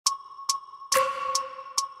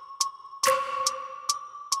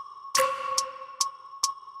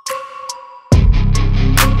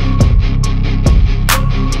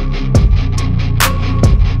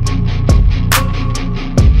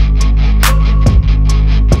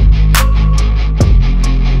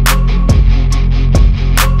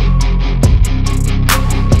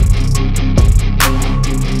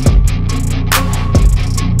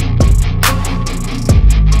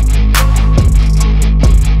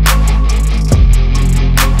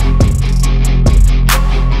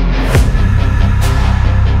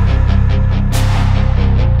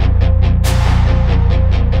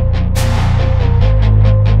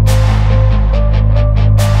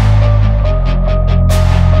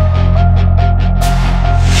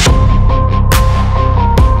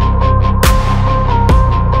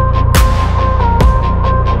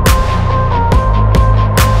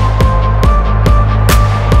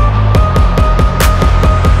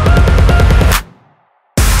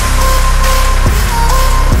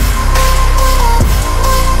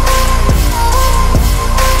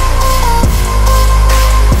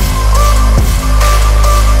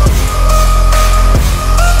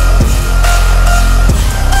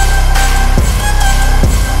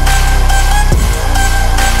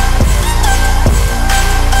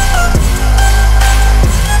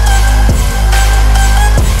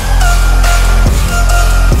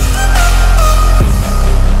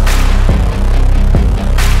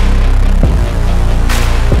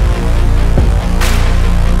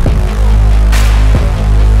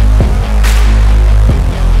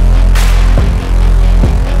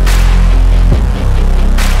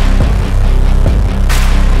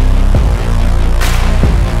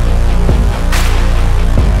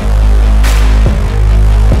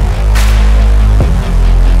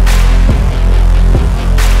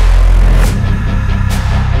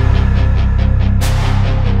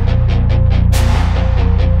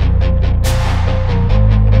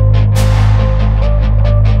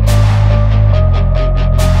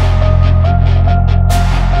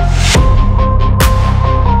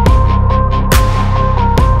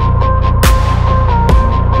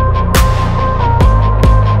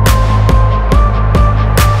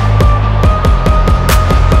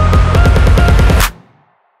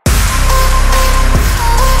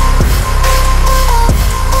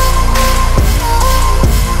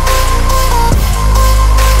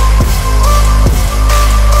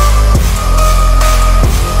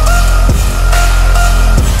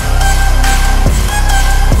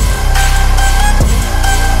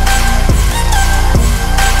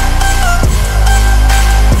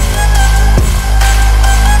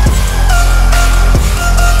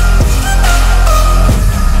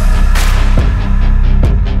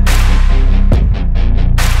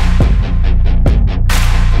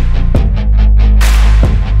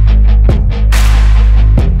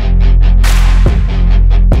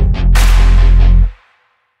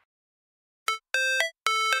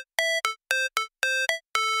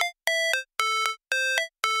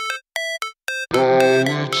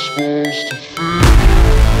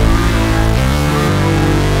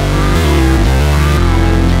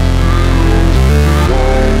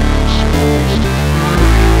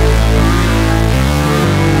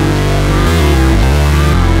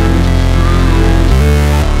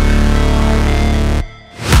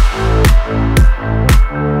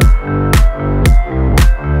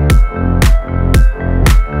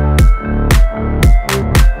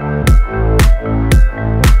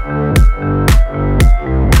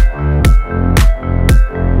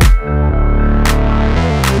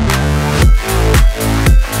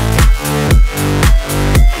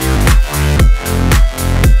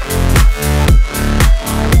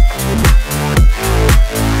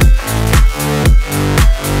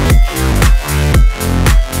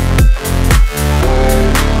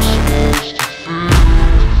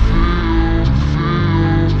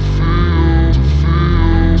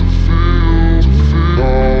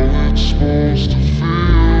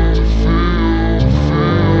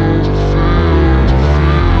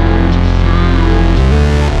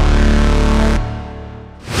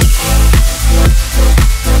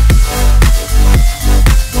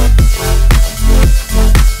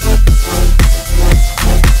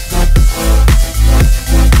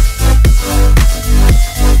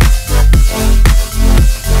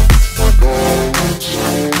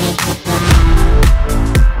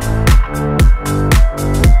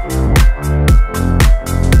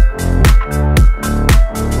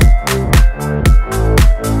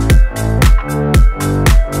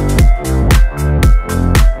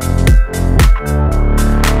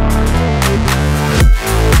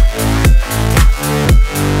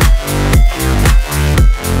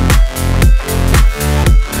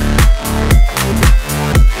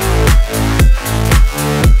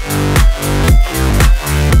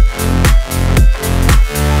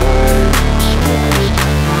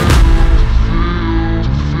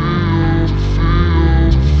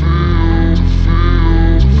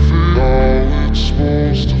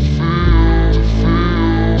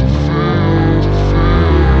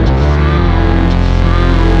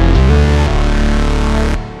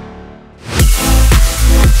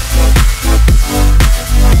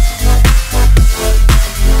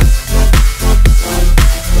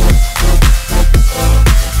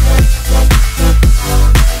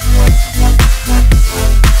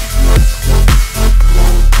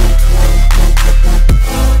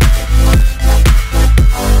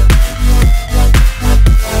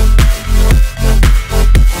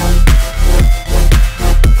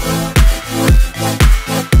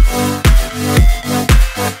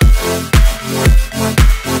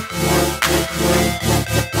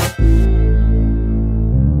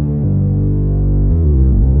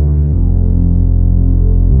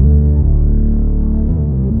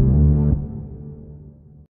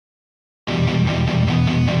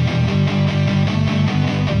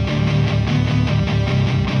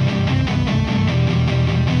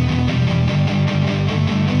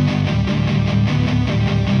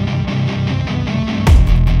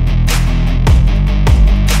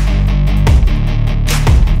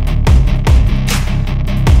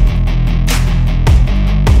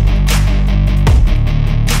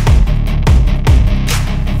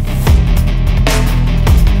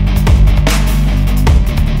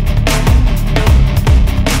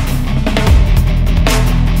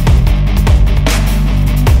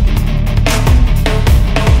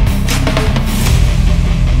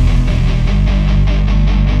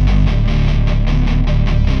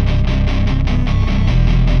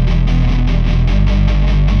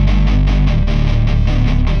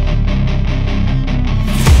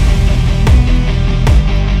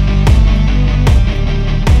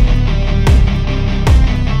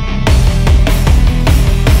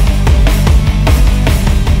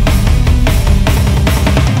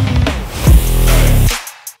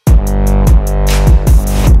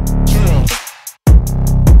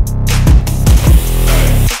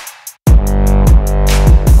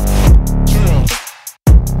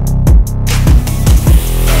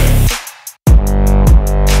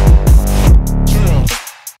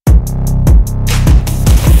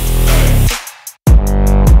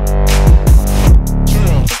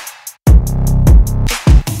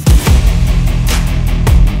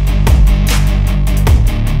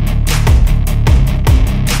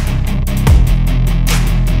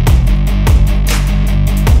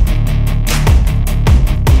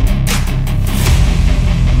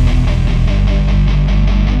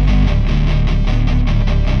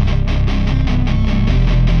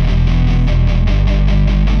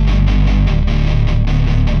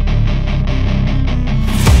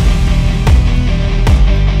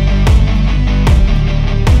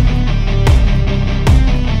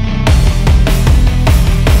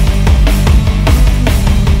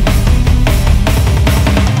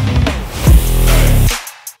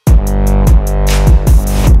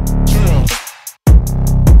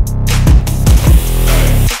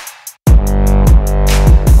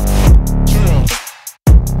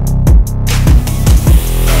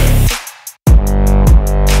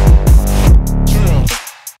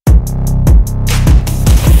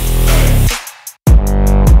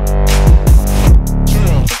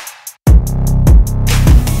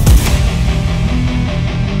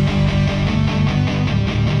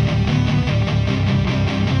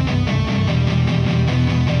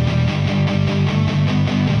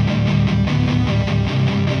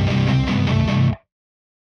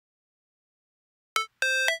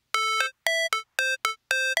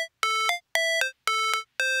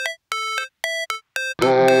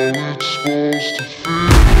it's supposed to feel.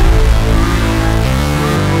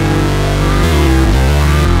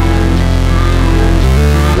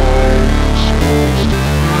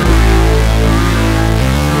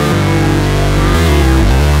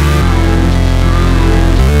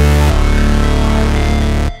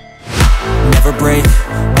 Never break,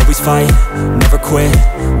 always fight, never quit,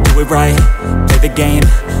 do it right, play the game,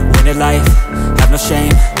 win it life, have no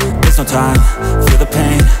shame, there's no time, feel the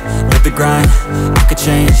pain, live the grind, I could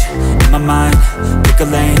change, in my mind, pick a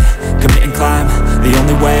lane, commit and climb, the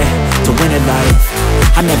only way to win it life.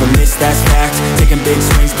 I never miss, that's fact, taking big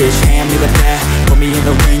swings, bitch, hand me the bat, put me in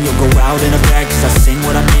the ring, you'll go out in a bag, cause I sing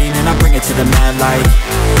what I mean and I bring it to the mad light.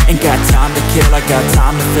 Ain't got time to kill, I got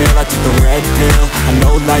time to feel, I took the red pill, I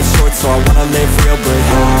know life's short so I wanna live real, but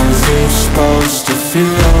how's it supposed to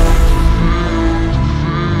feel?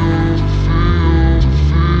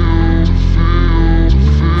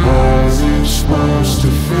 How's it supposed to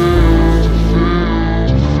feel?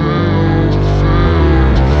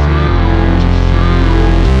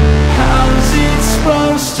 How's it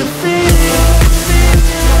supposed to feel?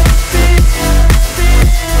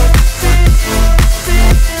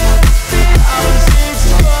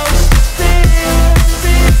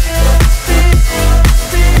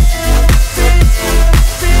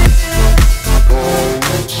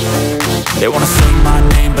 They wanna say my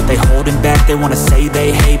name, but they holding back. They wanna say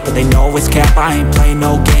they hate, but they know it's cap. I ain't play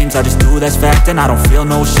no games, I just do, that's fact. And I don't feel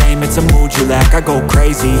no shame, it's a mood you lack. I go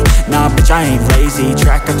crazy, nah bitch I ain't lazy.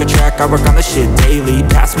 Track after track, I work on this shit daily.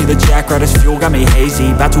 Pass me the jack, right as fuel, got me hazy.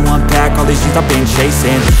 About to unpack all these things I've been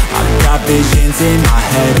chasing. I've got visions in my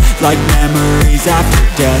head, like memories after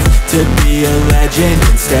death. To be a legend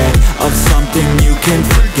instead of something you can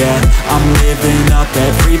forget. I'm living up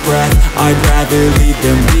every breath, I'd rather lead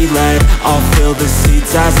than be led. I'll fill the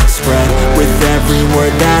seats as I spread with every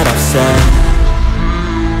word that I've said.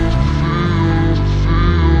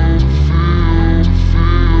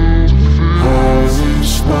 How's it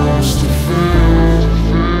supposed to feel?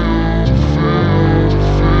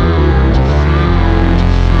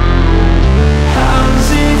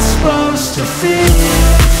 How's it supposed to feel?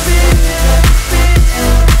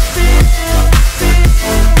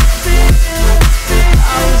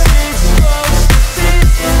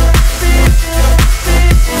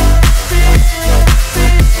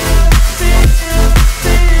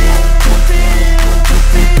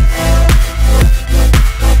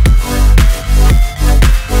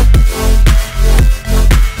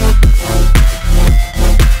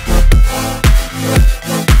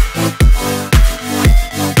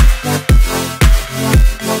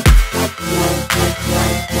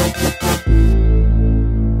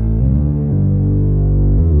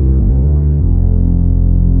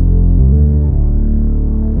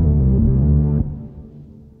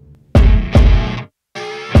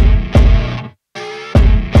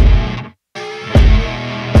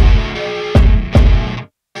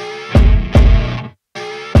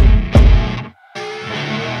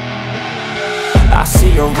 I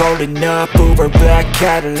see her rolling up, Uber black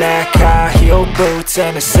Cadillac, high heel boots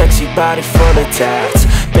and a sexy body full of tats.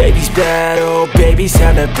 Baby's bad, oh baby's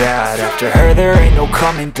hella bad. After her there ain't no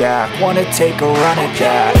coming back. Wanna take a run at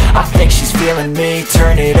that. I think she's feeling me,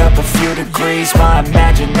 turn it up a few degrees. My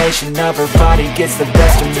imagination of her body gets the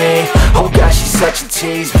best of me. Oh gosh, she's such a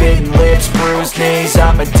tease, bitten lips, bruised knees.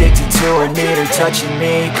 I'm addicted to her, need her touching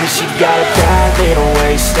me, cause she got a bad little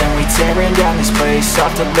waist. And we tearing down this place,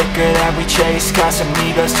 off the liquor that we chase.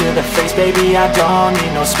 Casamigos to the face, baby I don't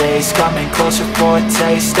need no space. Coming closer for a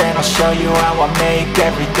taste, and I'll show you how I make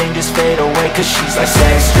everything just fade away. Cause she's like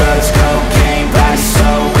sex, drugs, cocaine, body so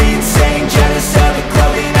insane. Jealous of the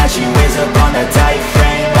clothing that she wears up on a tight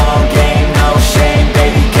frame. All game, no shame,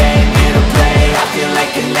 baby came here to play. I feel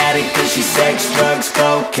like an addict cause she's sex, drugs,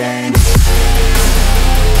 cocaine.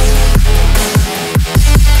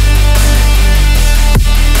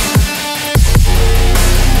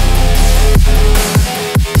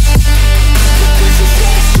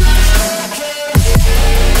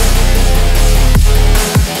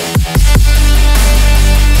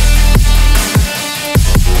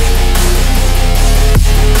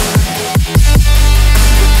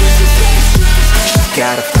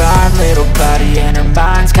 Got a fine little body and her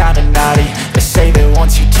mind's kinda naughty. They say that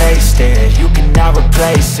once you taste it, you cannot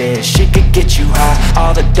replace it. She could get you high,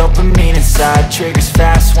 all the dopamine inside triggers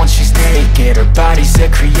fast once she's naked. Her body's a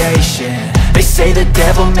creation. They say the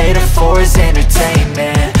devil made her for his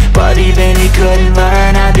entertainment, but even he couldn't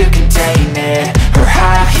learn how to contain it. Her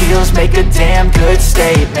high heels make a damn good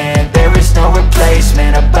statement. There is no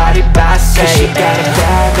replacement, a body by Satan. Cause she got a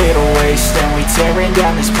bad little waist, and we tearing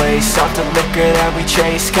down this place, off the liquor sucker that we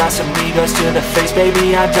chase. Got some egos to the face,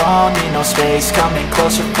 baby, I don't need no space. Coming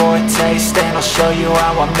closer for a taste, and I'll show you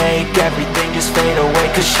how I make everything just fade away.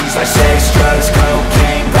 Cause she's like sex, drugs,